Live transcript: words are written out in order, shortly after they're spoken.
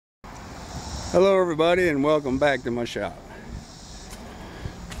Hello everybody and welcome back to my shop.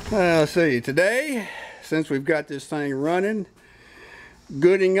 Let's see, today, since we've got this thing running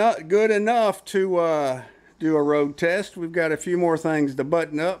good enough to do a road test, we've got a few more things to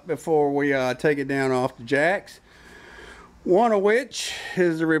button up before we take it down off the jacks. One of which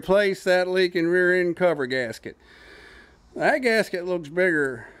is to replace that leaking rear end cover gasket. That gasket looks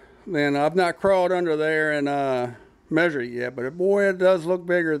bigger than, I've not crawled under there and measured it yet, but boy, it does look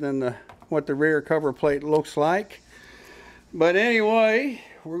bigger than what the rear cover plate looks like. But anyway,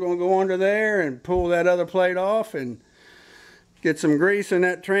 we're going to go under there and pull that other plate off and get some grease in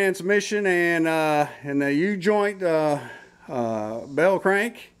that transmission and the U-joint bell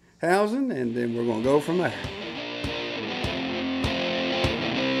crank housing, and then we're going to go from there.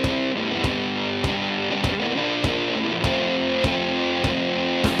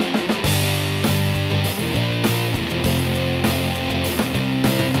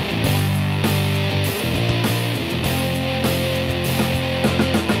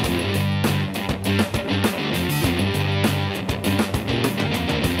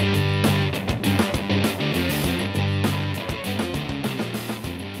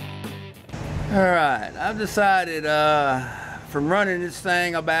 Alright, I've decided from running this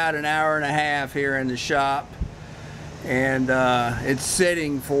thing about an hour and a half here in the shop, and it's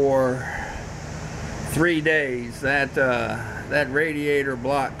sitting for 3 days, that radiator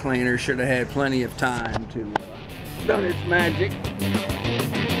block cleaner should have had plenty of time to done its magic.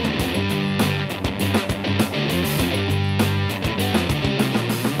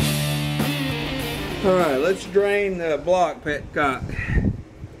 Alright, let's drain the block petcock.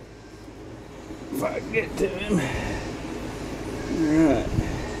 If I can get to him. Alright.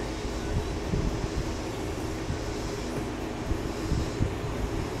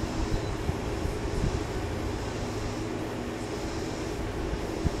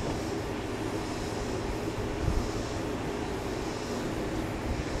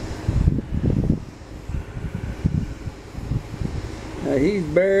 Now he's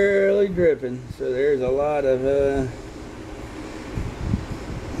barely dripping, so there's a lot of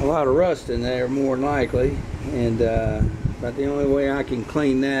rust in there, more than likely, and but the only way I can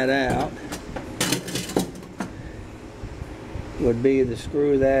clean that out would be to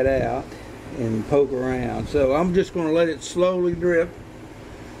screw that out and poke around. So I'm just going to let it slowly drip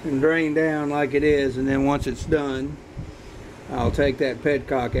and drain down like it is, and then once it's done, I'll take that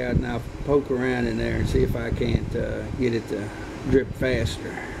petcock out and I'll poke around in there and see if I can't get it to drip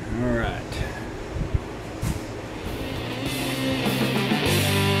faster. All right.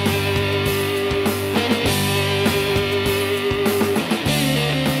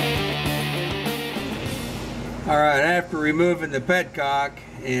 Alright, after removing the petcock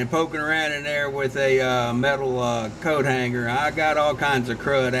and poking around in there with a metal coat hanger, I got all kinds of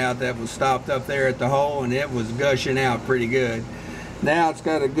crud out that was stopped up there at the hole, and it was gushing out pretty good. Now it's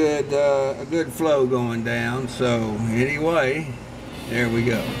got a good flow going down, so anyway, there we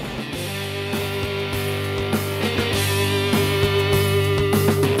go.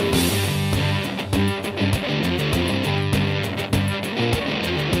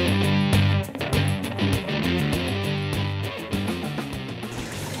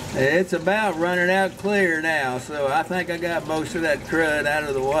 It's about running out clear now, so I think I got most of that crud out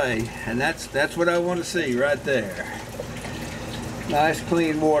of the way, and that's what I want to see right there. Nice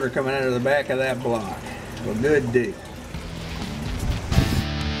clean water coming out of the back of that block. Well, good deal.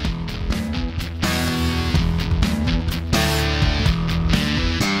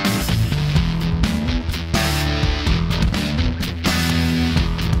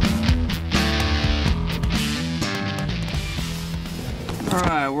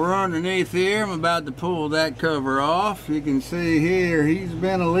 Alright, we're underneath here. I'm about to pull that cover off. You can see here he's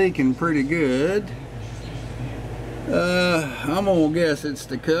been leaking pretty good. I'm gonna guess it's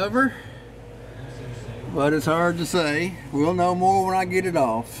the cover, but it's hard to say. We'll know more when I get it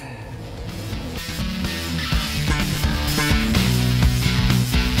off.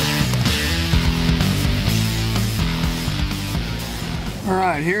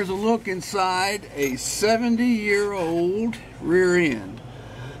 Alright, here's a look inside a 70-year-old rear end.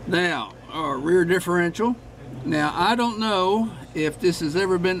 Now, rear differential. Now, I don't know if this has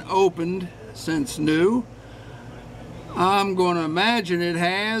ever been opened since new. I'm going to imagine it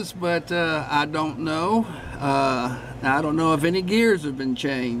has, but I don't know. I don't know if any gears have been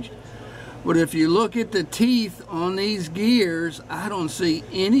changed. But if you look at the teeth on these gears, I don't see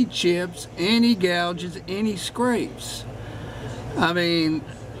any chips, any gouges, any scrapes. I mean,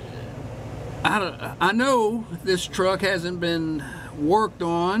 I know this truck hasn't been worked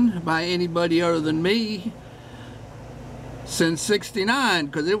on by anybody other than me since 69,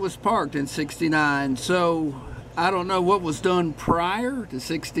 because it was parked in 69. So I don't know what was done prior to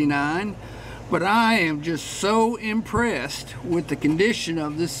 69, but I am just so impressed with the condition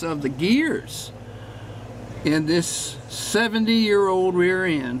of the gears in this 70-year-old rear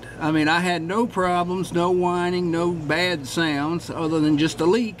end. I mean, I had no problems, no whining, no bad sounds other than just a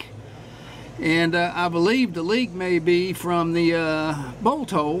leak. And I believe the leak may be from the bolt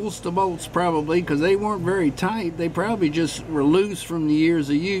holes, the bolts probably, because they weren't very tight. They probably just were loose from the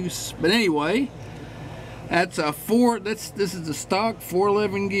years of use. But anyway, that's a this is the stock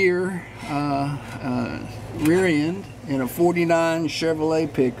 411 gear rear end in a 49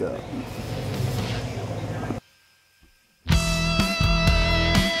 Chevrolet pickup.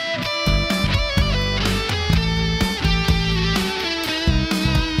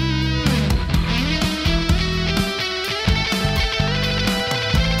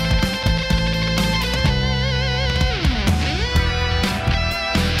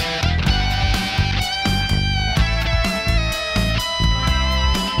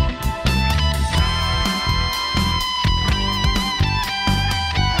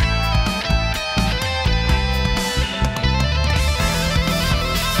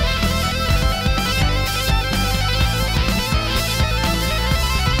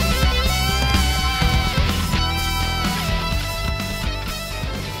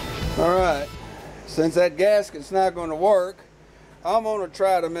 Alright, since that gasket's not going to work, I'm going to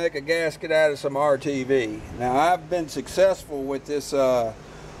try to make a gasket out of some RTV. Now, I've been successful with this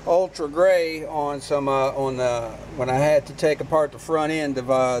ultra gray on some when I had to take apart the front end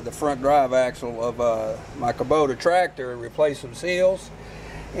of the front drive axle of my Kubota tractor and replace some seals,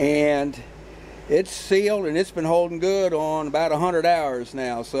 and it's sealed and it's been holding good on about 100 hours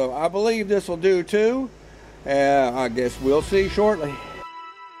now. So I believe this will do too. I guess we'll see shortly.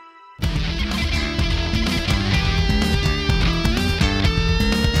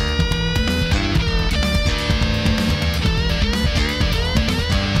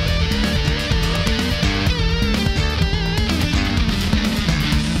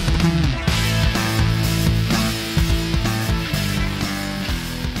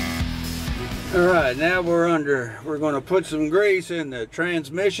 Alright, now we're going to put some grease in the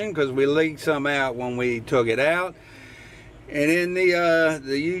transmission because we leaked some out when we took it out. And in the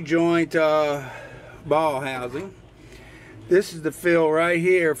U-joint ball housing. This is the fill right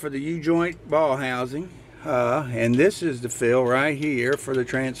here for the U-joint ball housing. And this is the fill right here for the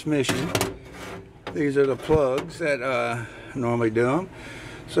transmission. These are the plugs that normally do them.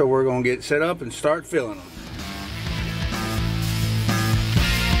 So we're going to get set up and start filling them.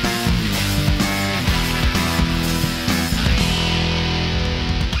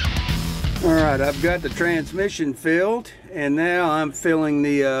 Alright, I've got the transmission filled, and now I'm filling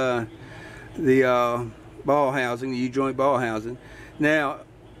the ball housing, the U-joint ball housing. Now,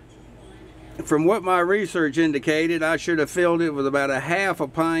 from what my research indicated, I should have filled it with about a half a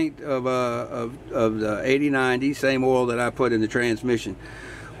pint of the 8090, same oil that I put in the transmission.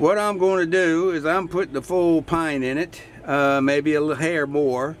 What I'm going to do is I'm putting the full pint in it, maybe a little hair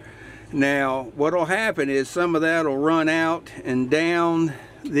more. Now, what will happen is some of that will run out and down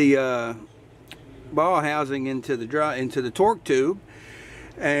the ball housing into the torque tube,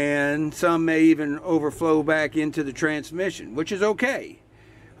 and some may even overflow back into the transmission, which is okay.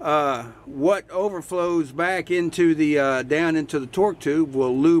 What overflows back into the down into the torque tube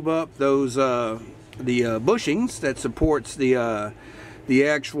will lube up those the bushings that supports the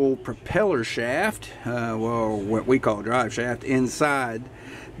actual propeller shaft, well, what we call drive shaft, inside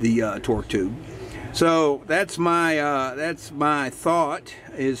the torque tube. So that's my thought,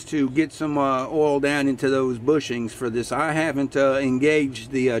 is to get some oil down into those bushings for this. I haven't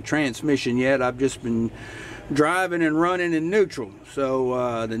engaged the transmission yet. I've just been driving and running in neutral.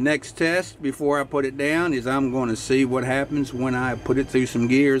 So the next test before I put it down is I'm going to see what happens when I put it through some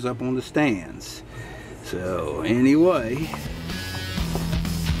gears up on the stands. So anyway.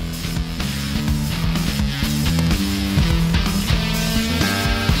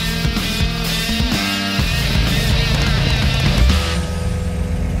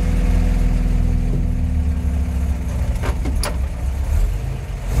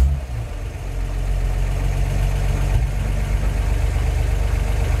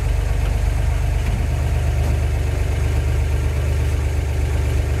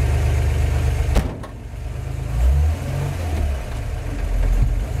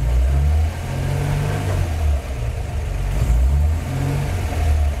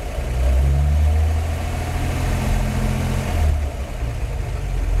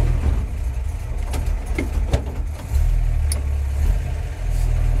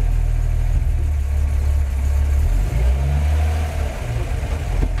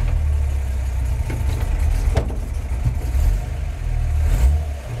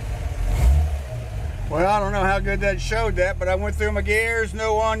 good that showed that, but I went through my gears,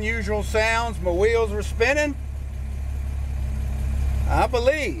 no unusual sounds, my wheels were spinning. I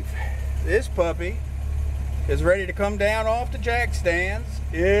believe this puppy is ready to come down off the jack stands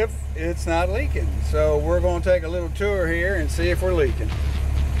if it's not leaking. So we're going to take a little tour here and see if we're leaking.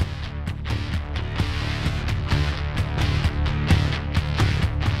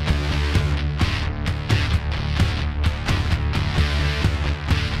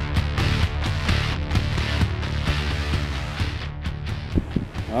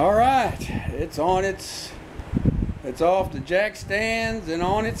 All right, it's off the jack stands and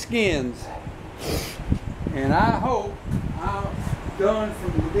on its skins. And I hope I'm done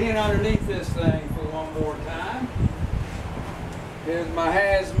from being underneath this thing for one more time. Here's my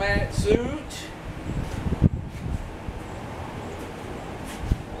hazmat suit.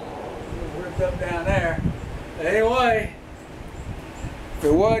 Ripped up down there. Anyway, if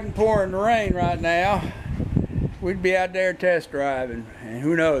it wasn't pouring rain right now, we'd be out there test driving. And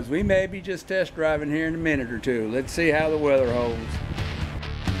who knows, we may be just test driving here in a minute or two. Let's see how the weather holds.